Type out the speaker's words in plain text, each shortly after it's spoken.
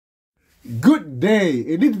Good day!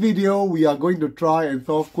 In this video, we are going to try and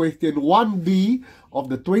solve question 1B of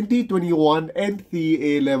the 2021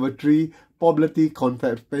 NCEA Level 3 Probability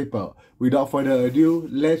Concepts paper. Without further ado,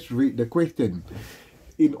 let's read the question.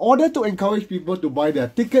 In order to encourage people to buy their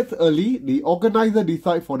tickets early, the organizer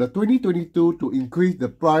decided for the 2022 to increase the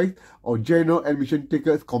price of general admission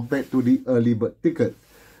tickets compared to the early bird tickets.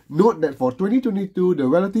 Note that for 2022, the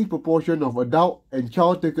relative proportion of adult and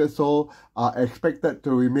child tickets sold are expected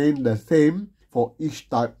to remain the same for each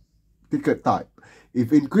ticket type.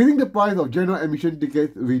 If increasing the price of general admission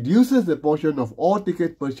tickets reduces the portion of all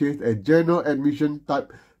tickets purchased at general admission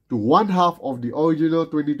type to one-half of the original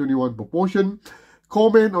 2021 proportion,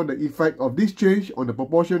 comment on the effect of this change on the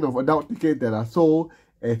proportion of adult tickets that are sold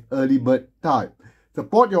as early bird type.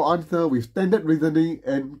 Support your answer with standard reasoning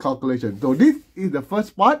and calculation. So this is the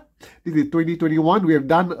first part. This is 2021. We have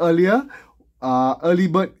done earlier. Early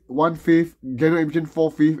bird 1/5, general admission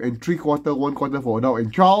 4/5, and 3/4, 1/4 for adult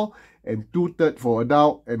and child, and 2/3 for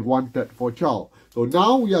adult and 1/3 for child. So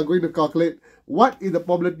now we are going to calculate what is the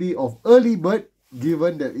probability of early bird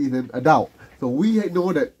given that is an adult. So we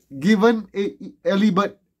know that given early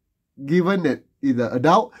bird given that is an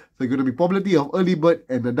adult, so it's going to be probability of early bird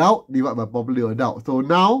and adult divided by probability of adult. So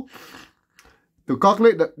now, to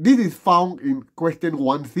calculate that, this is found in question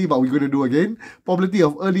 1C, but we're going to do again. Probability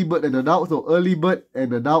of early bird and adult. So early bird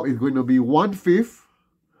and adult is going to be 1/5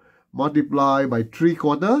 multiplied by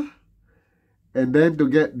 3/4. And then to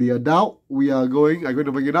get the adult, I'm going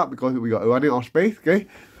to bring it up because we are running out of space. Okay,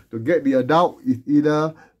 to get the adult is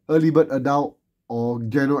either early bird adult or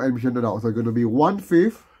general admission adult. So it's going to be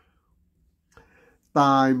 1/5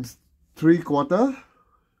 times 3/4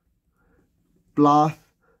 plus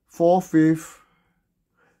 4/5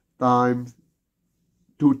 times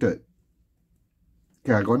 2/3.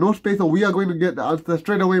 Okay, I got no space, so we are going to get the answer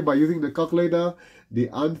straight away by using the calculator. The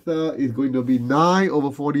answer is going to be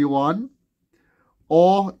 9/41,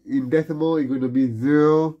 or in decimal, it's going to be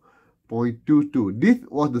 0.22. This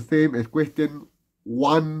was the same as question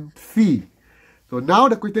 1C. So now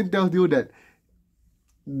the question tells you that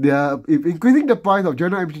if increasing the price of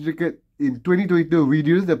general admission ticket in 2022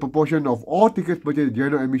 reduces the proportion of all tickets purchased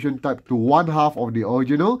general admission type to one-half of the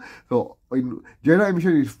original. So in general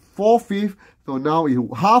admission is 4/5, so now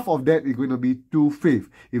half of that is going to be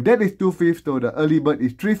 2/5. If that is 2/5, so the early bird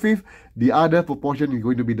is 3/5, the other proportion is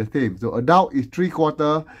going to be the same. So adult is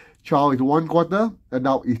 3/4, child is 1/4,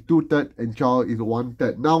 adult is 2/3, and child is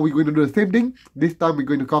 1/3. Now we're going to do the same thing. This time we're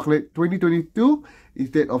going to calculate 2022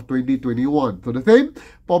 instead of 2021. So the same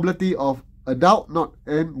probability of adult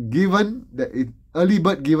and given that is early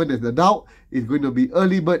bird given as adult is going to be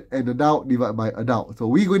early bird and adult divided by adult. So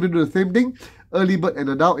we're going to do the same thing. Early bird and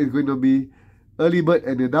adult is going to be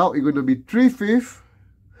 3/5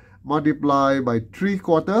 multiplied by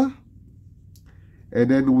 3/4, and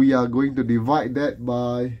then we are going to divide that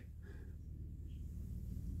by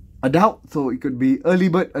adult. So it could be early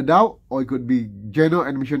bird adult or it could be general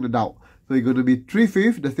admission adult. So it's going to be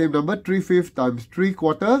 3/5, the same number, 3/5 times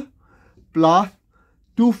 3/4 plus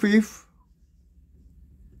 2/5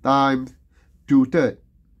 times 2/3.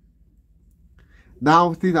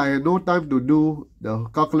 Now, since I have no time to do the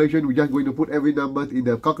calculation, we're just going to put every number in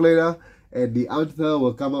the calculator, and the answer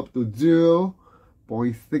will come up to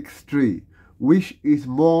 0.63, which is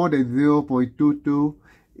more than 0.22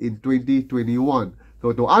 in 2021.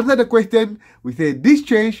 So to answer the question, we say this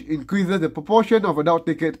change increases the proportion of adult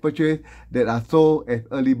tickets purchased that are sold as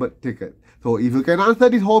early bird tickets. So if you can answer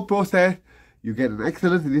this whole process, you get an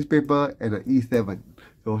excellence in this paper and an E7.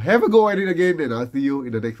 So have a go at it again, and I'll see you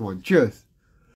in the next one. Cheers!